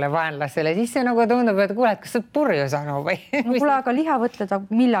suuremale vaenlasele, siis see nagu tundub, et kuule, et kas sa purju saanud või? No kuule, aga lihavõtted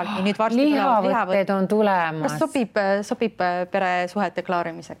millalgi nüüd varsti lihavõtted on tulemas. Kas sobib peresuhete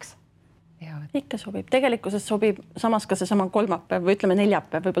klaarimiseks? Ikka sobib. Tegelikkuses sobib samas ka seesama kolmapäev või ütleme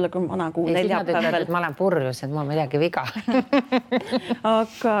neljapäev, võib-olla kui vana kuu neljapäeval. Ma olen purjus, et mul midagi viga.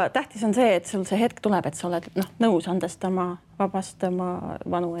 Aga tähtis on see, et sul see hetk tuleb, et sa oled nõus andestama, vabastama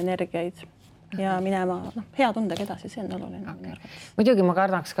vanu energiaid ja minema hea tundega edasi, see on oluline. Okay. Muidugi ma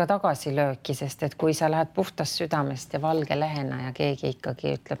kardaks ka tagasilööki, sest et kui sa lähed puhtast südamest ja valge lehena ja keegi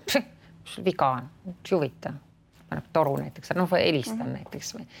ikkagi ütleb, viga on, huvita, toru näiteks, helistan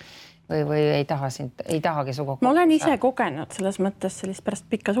näiteks või ei tahagi su kokku. Ma olen ise kogenud selles mõttes sellist pärast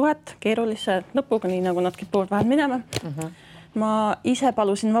pikka suhet, keerulise lõpuga, nii nagu nad kipuvad vahel minema. Ma ise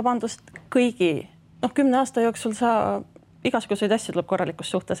palusin vabandust kõigi, 10 aasta jooksul sa igasuguseid asju tuleb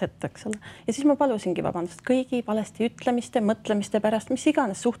korralikus suhtes ette, eks ole. Ja siis ma palusingi vabandust kõigi valesti ütlemiste, mõtlemiste pärast, mis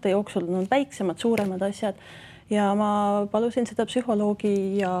iganes suhte jooksul on väiksemad, suuremad asjad. Ja ma palusin seda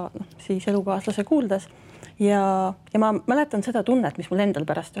psühholoogi ja siis elukaaslase kuuldes. Ja ma mäletan seda tunnet, mis mul endal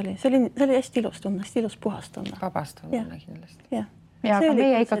pärast oli. See oli hästi ilus tunne, hästi ilus puhas tunne. Vabast tunne kindlasti. Ja aga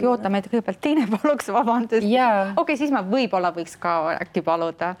meie ikkagi ootame, et kõigepealt teine paluks vabandust. Okei, siis ma võib-olla võiks ka äkki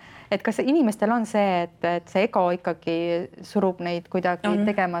paluda. Et kas inimestel on see, et see ego ikkagi surub neid kuidagi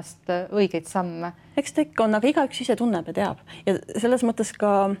tegemast õigeid samme? Eks ta ikka on, aga igaüks ise tunneb ja teab. Ja selles mõttes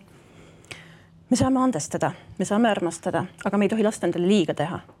ka me saame andestada, me saame armastada, aga me ei tohi lasta endale liiga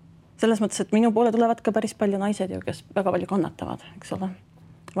teha. Selles mõttes, et minu poole tulevad ka päris palju naised, kes väga palju kannatavad, eks ole.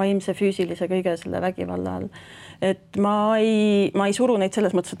 vaimse, füüsilise, kõige selle vägivalla all. Et ma ei suru neid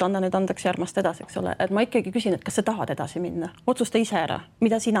selles mõttes, et anna nüüd andeks ja armasta edasi, eks ole. Et ma ikkagi küsin, et kas sa tahad edasi minna? Otsusta ise ära,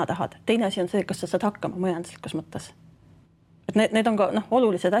 mida sina tahad. Teine asi on see, kas sa saad hakkama majanduslikus mõttes. Et need on ka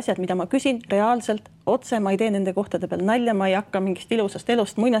olulised asjad, mida ma küsin reaalselt, otse, ma ei tee nende kohtade peal nalja, ma ei hakka mingist ilusast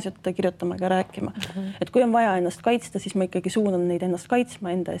elust muinasjuttude kirjutama ega rääkima. Et kui on vaja ennast kaitsta, siis ma ikkagi suunan neid ennast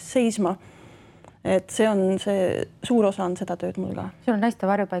kaitsma, enda eest seisma. Et see suur osa on seda tööd mul ka. Sul on naiste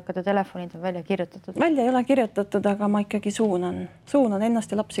varjupaikade telefonid on välja kirjutatud? Välja ei ole kirjutatud, aga ma ikkagi suunan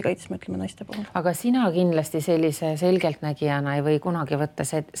ennast ja lapsi kaitsma, ütleme naiste puhul. Aga sina kindlasti sellise selgeltnägijana ei või kunagi võtta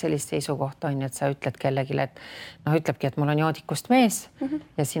sellist seisukohta on, et sa ütled kellelegi, et ütlebki, et mul on joodikust mees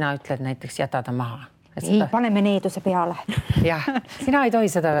ja sina ütled näiteks jäta ta maha. Ei, paneme needuse peale. Jah, sina ei tohi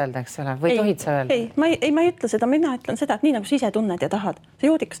seda öelda, eks ole, või tohid sa öelda? Ei, ma ei ütle seda, mina ütlen seda, et nii nagu sa ise tunned ja tahad.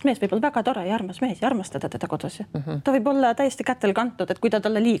 See joodikast mees võib olla väga tore ja armas mees ja armastada teda kodus. Ta võib olla täiesti kätel kantud, et kui ta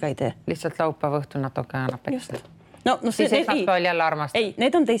talle liiga ei tee. Lihtsalt laupäeva õhtu natuke annab peksa. Siis jälle armastada. Ei,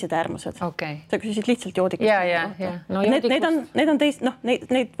 need on teised äärmused. Okay. Sa küsisid lihtsalt joodikust. Ja. No, need on teised,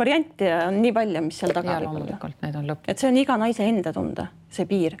 neid variante on nii palju, mis seal taga võib olla. Need on lõpp. Et see on iga naise enda tunda, see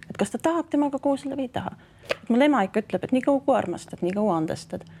piir, et kas ta tahab temaga koos või ei taha. Mul ema ikka ütleb, et nii kaua kui armastad, nii kaua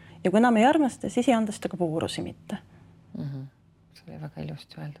andestad. Ja kui enam ei armasta, siis ei andesta ka puurusi mitte. See oli väga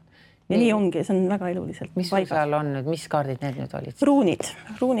ilusti öeldud. Ja nii ongi, see on väga eluliselt. Mis sul seal on nüüd, mis kaardid need nüüd olid?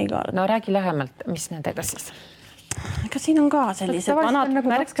 Ruunikaard. No räägi lähemalt, mis nendega siis? Aga siin on ka sellised vanad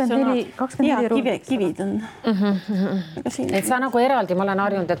märksõnad. 24 kivid on. Et sa nagu eraldi, ma olen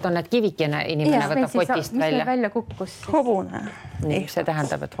harjunud, et on need kivikene inimene võtab potist välja. Mis välja kukkus? Hobune. Nii, see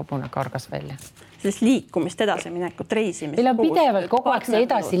tähendab, et hobune kargas välja. Sellest liikumist, edasiminekut, reisimist. Meil on pidevalt kogu aeg see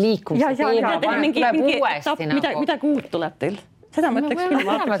edasi liikumist. Midagi uut tuleb teil. Seda ma ütleks küll.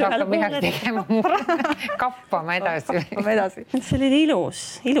 Ma hakkab midagi tegema, kappama edasi. See oli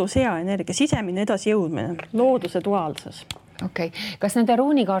ilus hea energia, sisemine edasijõudmine, looduse duaalsus. Okay. Kas nende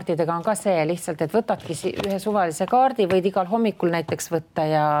ruunikaardidega on ka see lihtsalt, et võtadki ühe suvalise kaardi, võid igal hommikul näiteks võtta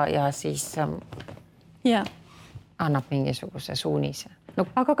ja siis annab mingisuguse suunise? No.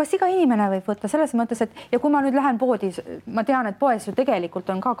 Aga kas iga inimene võib võtta selles mõttes, et ja kui ma nüüd lähen poodi, ma tean, et poes ju tegelikult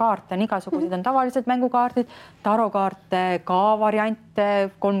on ka kaarte, on igasugused, on tavalised mängukaardid, tarokaarte, ka variante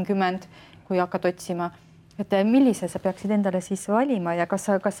 30, kui hakkad otsima. Et millise sa peaksid endale siis valima ja kas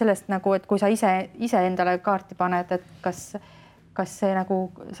sellest nagu, et kui sa ise endale kaarti paned, et kas see nagu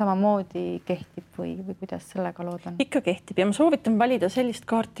samamoodi kehtib või kuidas sellega lood on? Ikka kehtib ja ma soovitan valida sellist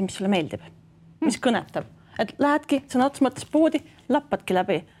kaarti, mis sulle meeldib, mis kõnetab. Et lähedki sõna otseses mõttes poodi, lappadki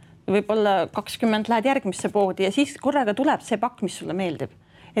läbi. Võib-olla 20 lähed järgmisse poodi ja siis korraga tuleb see pakk, mis sulle meeldib.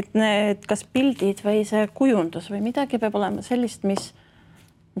 Et need kas pildid või see kujundus või midagi peab olema sellist, mis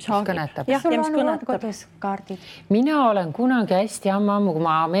kõnetab. Sul on kodus kaardid? Mina olen kunagi hästi ammu, kui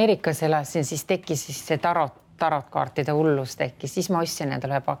ma Ameerikas elasin, siis tekkis see tarotkaartide hullus tekkis, siis ma ostsin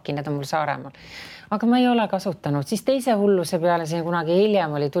endale ühe paki, need on mul Saaremaal. Aga ma ei ole kasutanud, siis teise hulluse peale siin kunagi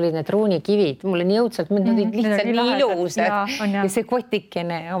hiljem tulid need ruunikivid, mulle nii jõudsalt, need olid lihtsalt nii ilusad ja see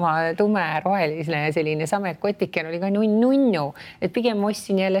kotikene, oma tume roheline selline samet kotikene oli ka nunnu, et pigem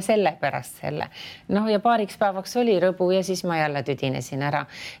ostsin jälle selle pärast selle. Ja paariks päevaks oli rõbu ja siis ma jälle tüdinesin ära.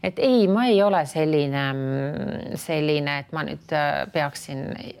 Et ei, ma ei ole selline, et ma nüüd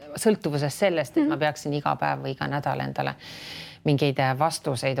peaksin sõltuvuses sellest, et ma peaksin iga päev või iga nädal endale mingeid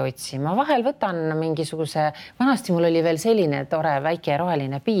vastuseid otsima. Vahel võtan mingisuguse, vanasti mul oli veel selline tore väike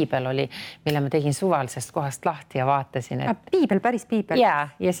roheline piibel oli, mille ma tegin suvalisest kohast lahti ja vaatasin. Piibel, päris piibel? Ja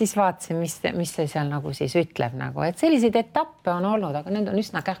siis vaatasin, mis see seal nagu siis ütleb. Et selliseid etappe on olnud, aga need on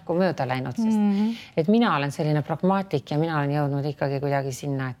üsna kähku mööda läinud, sest et mina olen selline pragmaatik ja mina olen jõudnud ikkagi kuidagi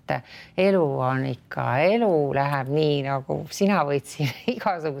sinna, et elu läheb nii, nagu sina võid siin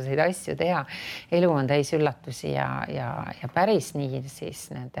igasuguseid asju teha. Elu on täis üllatusi ja päris nii siis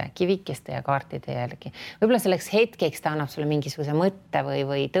nende kivikeste ja kaartide jälgi. Võib-olla selleks hetkeks ta annab sulle mingisuguse mõtte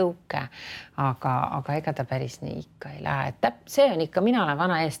või tõuke, aga ega ta päris nii ikka ei lähe. See on ikka, mina olen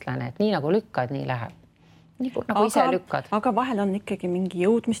vana eestlane, et nii nagu lükkad, nii läheb. Nagu ise lükkad. Aga vahel on ikkagi mingi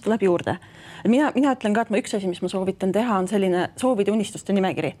jõud, mis tuleb juurde. Mina ütlen ka, et üks asi, mis ma soovitan teha, on selline soovide unistuste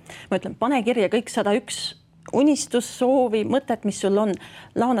nimekiri. Ma ütlen, pane kirja kõik 101 unistus, soovi, mõtet, mis sul on,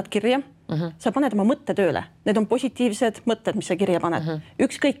 laonad kirja. Sa paned oma mõtte tööle. Need on positiivsed mõtted, mis sa kirja paned.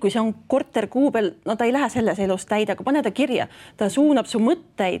 Ükskõik, kui see on korter kuubel, no ta ei lähe selles elus täide, aga pane ta kirja. Ta suunab su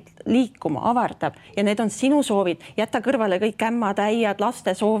mõtteid liikuma, avardab ja need on sinu soovid. Jäta kõrvale kõik ämmad, äiad,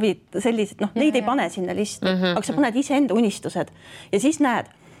 laste soovid, sellised, neid ei pane sinna listi, aga sa paned iseenda unistused ja siis näed,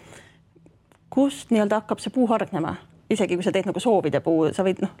 kust nii-öelda hakkab see puu hargnema. isegi kui sa teed nagu soovide puu, sa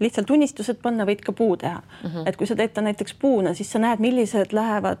võid lihtsalt unistused panna, võid ka puu teha. Et kui sa teed ta näiteks puuna, siis sa näed, millised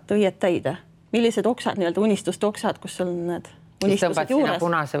lähevad õied täide, millised oksad, nii-öelda unistuste oksad, kus sul need unistused juures.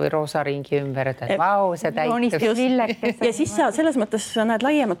 Punase või roosa ringi ümber, et vau, see täitub. Ja siis sa selles mõttes sa näed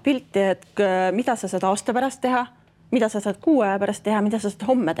laiemat pilti, et mida sa saad aasta pärast teha, mida sa saad 6 aja pärast teha, mida sa saad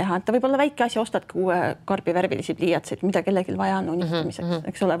homme teha, et ta võib olla väike asi, ostad 6 karbivärvilisi pliiatseid, mida kellelgi vaja on unistamiseks,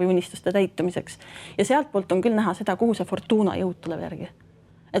 eks ole, või unistuste täitumiseks. Ja sealt poolt on küll näha seda, kuhu see fortuuna jõud tuleb järgi.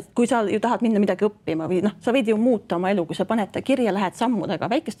 Et kui sa ju tahad minna midagi õppima või sa võid ju muuta oma elu, kui sa paned ta kirja, lähed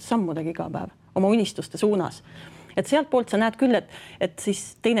sammudega, väikeste sammudega iga päev oma unistuste suunas. Et sealt poolt sa näed küll, et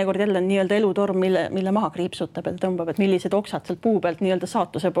siis teinekord jälle on nii-öelda elutorm, mille maha kriipsutab ja tõmbab, et millised oksad sealt puu pealt nii-öelda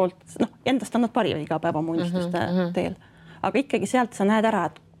saatuse poolt, endast annad parima iga päev oma unistuste teel. Aga ikkagi sealt sa näed ära,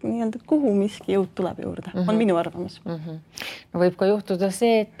 et nii-öelda kuhu miski jõud tuleb juurde, on minu arvamus. No võib ka juhtuda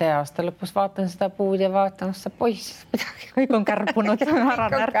see, et aasta lõpus vaatan seda puud ja vaatan, see poiss midagi. Kõik on kärbunud.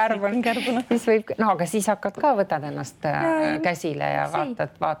 Aga siis hakkad ka, võtad ennast käsile ja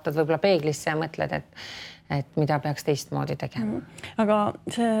vaatad võib-olla peeglisse ja mõtled, et mida peaks teistmoodi tegema. Aga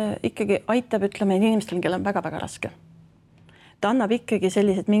see ikkagi aitab, ütleme, inimestel, kellel on väga-väga raske. Ta annab ikkagi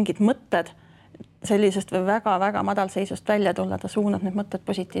sellised mingid mõtted, sellisest või väga-väga madalseisust välja tulla, ta suunab need mõtted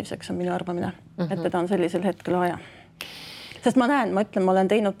positiivseks, on minu arvamine, et teda on sellisel hetkel vaja. Sest ma näen, ma ütlen, ma olen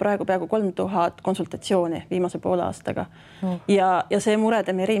teinud praegu peaaegu 3000 konsultatsiooni viimase poole aastaga ja see murede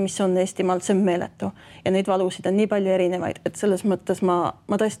meri, mis on Eestimaal, see on meeletu ja neid valusid on nii palju erinevaid, et selles mõttes ma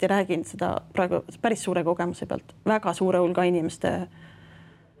tõesti räägin seda praegu päris suure kogemuse pealt, väga suure hulga inimeste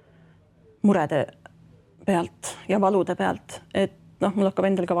murede pealt ja valude pealt, et mul hakkab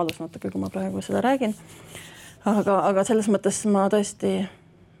endal ka valus natuke, kui ma praegu seda räägin. Aga selles mõttes ma tõesti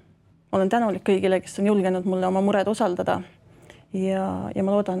olen tänulik kõigile, kes on julgenud mulle oma mured usaldada ja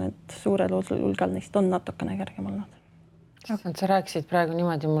ma loodan, et suurel hulgal neist on natukene kergem olnud. Sa rääkisid praegu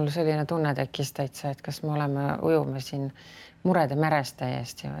niimoodi, mul selline tunne tekkis täitsa, et kas me ujume siin murede meres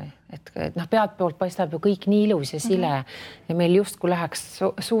täiesti või? Et pealt poolt paistab ju kõik nii ilus ja sile ja meil justkui läheks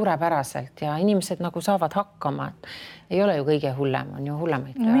suurepäraselt ja inimesed nagu saavad hakkama. Ei ole ju kõige hullem, on ju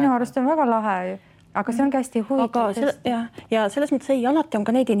hullemaid. Minu arust on väga lahe, aga see on hästi huvitav. Ja selles mõttes alati on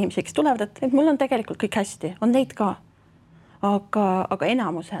ka neid inimesi, kes tulevad, et mul on tegelikult kõik hästi, on neid ka. Aga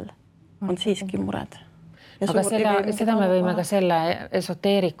enamusel on siiski mured. Aga seda me võime ka selle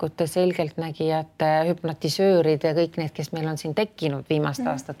esoteerikute, selgeltnägijate, hüpnotisööride, kõik need, kes meil on siin tekkinud viimaste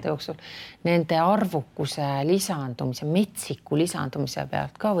aastate jooksul, nende arvukuse lisandumise, metsiku lisandumise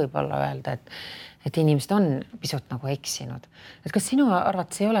pealt ka võib-olla öelda, et inimesed on pisut nagu eksinud. Et kas sinu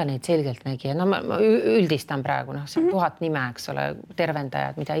arvates ei ole neid selgeltnägija? No ma üldistan praegu, see on 1000 nime, eks ole,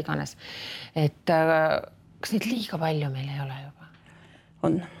 tervendajad, mida iganes. Et kas neid liiga palju meil ei ole juba?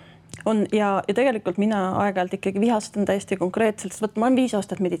 On ja tegelikult mina aeg-ajalt ikkagi vihastan täiesti konkreetselt, sest ma olen 5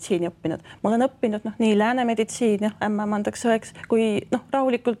 aastat meditsiini õppinud. Ma olen õppinud nii lääne meditsiin, ämmaemandaks õeks, kui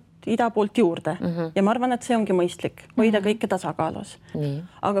rahulikult ida poolt juurde. Ja ma arvan, et see ongi mõistlik, hoida kõike tasakaalus.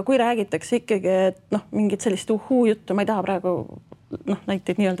 Aga kui räägitakse ikkagi, et mingid sellist juttu, ma ei taha praegu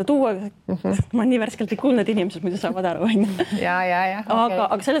näiteid nii-öelda tuua, ma nii värskelt ei kuulnud inimesed, muidu saavad aru.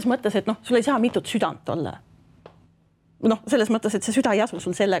 Aga selles mõttes, et sul ei saa mitut südant olla. Selles mõttes, et see süda ei asu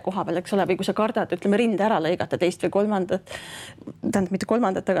sul selle koha peal, eks ole, või kui sa kardad, ütleme, rinde ära lõigata teist või kolmandat, tähendab mitte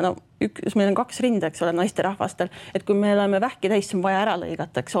kolmandat, aga meil on 2 rinde, eks ole, naiste rahvastel, et kui me oleme vähki täis, on vaja ära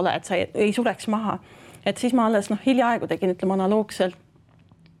lõigata, eks ole, et sa ei sureks maha. Et siis ma alles hiljaaegu tegin, ütleme, analoogselt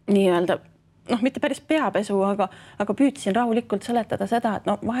nii-öelda, mitte päris peapesu, aga püüdsin rahulikult seletada seda, et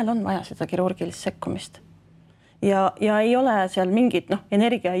vahel on vaja seda kirurgilist sekkumist. Ja ei ole seal mingit,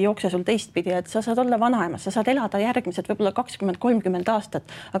 energia ei jookse sul teistpidi, et sa saad olla vanaemas, sa saad elada järgmised võib-olla 20-30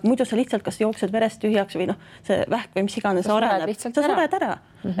 aastat, aga muidu sa lihtsalt kas jooksed verest tühjaks või see vähk või mis iganes areneb, sa sured ära.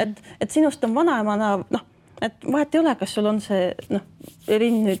 Et sinust on vanaemana, et vahet ei ole, kas sul on see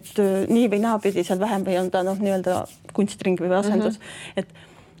rind nüüd nii või naapidi seal vähem või on ta nii-öelda kunstring või asendus.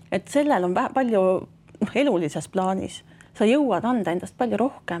 Et sellel on palju elulises plaanis. Sa jõuad anda endast palju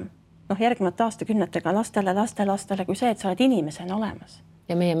rohkem. Järgmata aastakümnetega lastele, kui see, et sa oled inimesena olemas.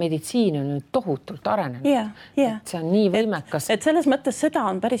 Ja meie meditsiin on nüüd tohutult arenenud. See on nii võimekas. Et selles mõttes seda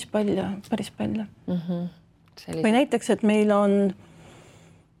on päris palju. Või näiteks, et meil on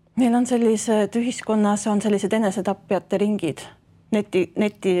sellised ühiskonnas on sellised enesetapjate ringid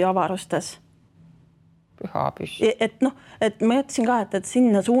neti avarustes. Pühapüs. Et ma ütlesin ka, et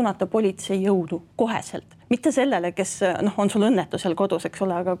sinna suunata politsei jõudu koheselt. Mitte sellele, kes on sul õnnetu seal kodus, eks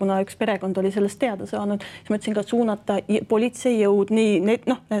ole, aga kuna üks perekond oli sellest teada saanud, siis ma ütlesin ka suunata politsei jõud nii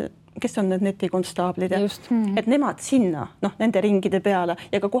kes on need netikonstaablid, et nemad sinna, nende ringide peale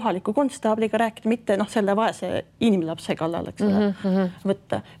ja ka kohaliku konstaabliga rääkida, mitte selle vaese inimlapse kallal, eks ole,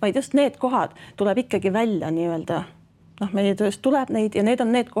 võtta, vaid just need kohad tuleb ikkagi välja nii-öelda. Meie tööst tuleb neid ja need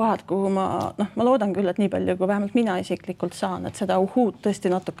on need kohad, kuhu ma loodan küll, et nii palju, kui vähemalt mina isiklikult saan, et seda uhuud tõesti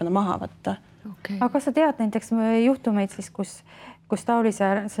natukene maha võtta. Okay. Aga kas sa tead näiteks juhtumeid siis, kus taolise,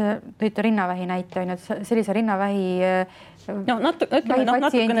 see tõite rinnavähi näite, on ju, sellise rinnavähi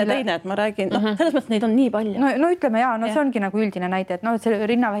natukene teine, et ma räägin, selles mõttes neid on nii palju. No ütleme see ongi nagu üldine näide, et et see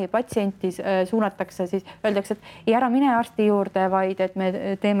rinnavähi patsienti suunatakse, siis öeldakse, et ei ära mine arsti juurde, vaid et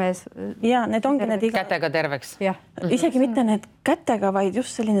me teeme need ongi need kätega terveks. Isegi mitte need kätega, vaid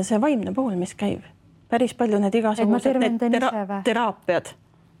just selline see vaimne pool, mis käib. Päris palju need igasugused teraapiad.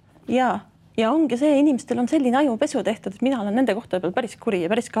 Ja ongi see, inimestel on selline ajupesu tehtud, et mina olen nende kohta peal päris kuri ja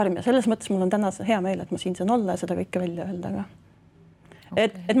päris karm ja selles mõttes mul on täna hea meel, et ma siin saan olla ja seda kõike välja öelda.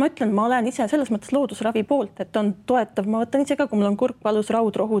 Et ma ütlen, ma olen ise selles mõttes loodusravi poolt, et on toetav, ma võtan ise ka, kui mul on kurk valus,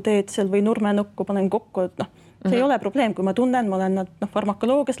 raudrohuteed seal või nurmenukku panen kokku, et see ei ole probleem, kui ma tunnen, ma olen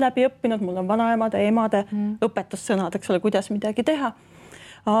farmakoloogias läbi õppinud, mul on vanaemade, emade õpetussõnad, eks ole, kuidas midagi teha.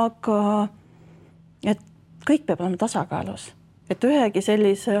 Aga et kõik peab olema tasakaalus. Et ühegi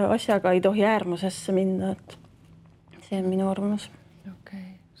sellise asjaga ei tohi äärmusesse minna, et see on minu arvamus.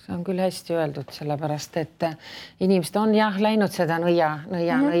 Okay. See on küll hästi öeldud, sellepärast, et inimesed on läinud seda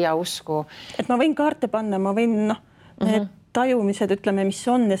nõia usku. Et ma võin kaarte panna, ma võin need tajumised, ütleme, mis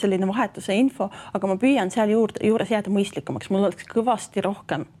on ja selline vahetuse info, aga ma püüan seal juures jääda mõistlikumaks. Mul oleks kõvasti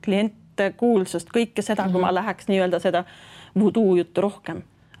rohkem kliente, kuulsust, kõike seda, kui ma läheks nii-öelda seda voodoo juttu rohkem.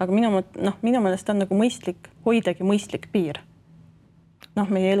 Aga minu meelest on nagu mõistlik, hoidagi mõistlik piir.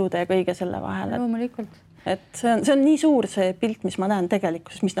 Meie elude ja kõige selle vahel. Loomulikult. Et see on nii suur see pilt, mis ma näen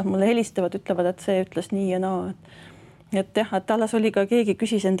tegelikult, mis mulle helistavad, ütlevad, et see ütles nii ja naa. Et alles oli ka keegi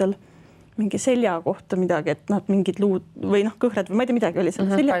küsis endal mingi selja kohta midagi, et mingid luud või kõhred või ma ei tea midagi oli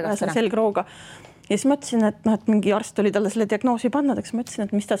selle seljaga ja selgrooga. Ja siis mõtlesin, et mingi arst oli talle selle diagnoosi pannud, eks mõtlesin,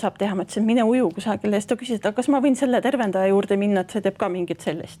 et mis ta saab teha. Mõtlesin, mine uju kusagile ja siis ta küsis, et kas ma võin selle tervendaja juurde minna, et see teeb ka mingit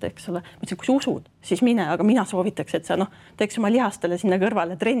sellist, eks ole. Mõtlesin, kui sa usud, siis mine, aga mina soovitaks, et sa teeks oma lihastele sinna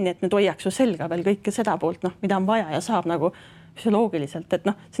kõrvale trenni, et need hoiaks su selga veel kõike seda poolt, mida on vaja ja saab nagu füsioloogiliselt, et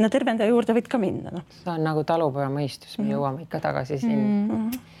sinna tervendaja juurde võid ka minna. See on nagu talupoja-mõistus, me jõuame ikka tagasi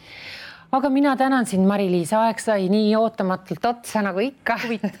sinna. Aga mina tänan sind, Mari-Liis, aeg sai nii ootamatult otsa nagu ikka.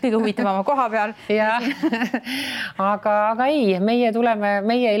 Kõige huvitavama koha peal. Aga ei, meie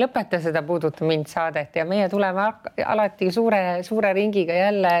ei lõpeta seda Puuduta mind saadet ja meie tuleme alati suure ringiga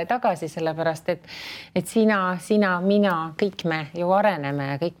jälle tagasi, sellepärast, et sina, mina, kõik me ju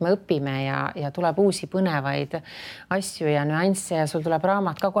areneme ja kõik me õpime ja tuleb uusi põnevaid asju ja nüansse ja sul tuleb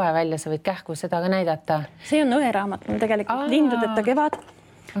raamat ka kohe välja, sa võid kähku seda ka näidata. See on õeraamat mul tegelikult, Lindudeta kevad.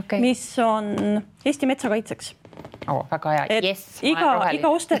 Mis on Eesti metsakaitseks. Väga hea. Iga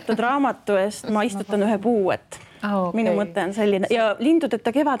ostetud raamatu eest ma istutan ühe puu, et minu mõte on selline. Ja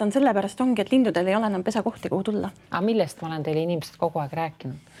Lindudeta kevad on sellepärast ongi, et lindudel ei ole enam pesakohti, kuhu tulla. Aga millest ma olen teile inimesed kogu aeg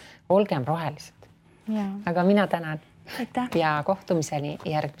rääkinud? Olgem rohelised. Aga mina tänan. Aitäh. Ja kohtumiseni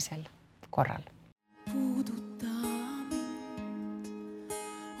järgmisel korral. Puuduta mind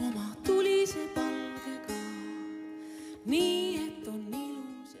oma tulise palgega. Nii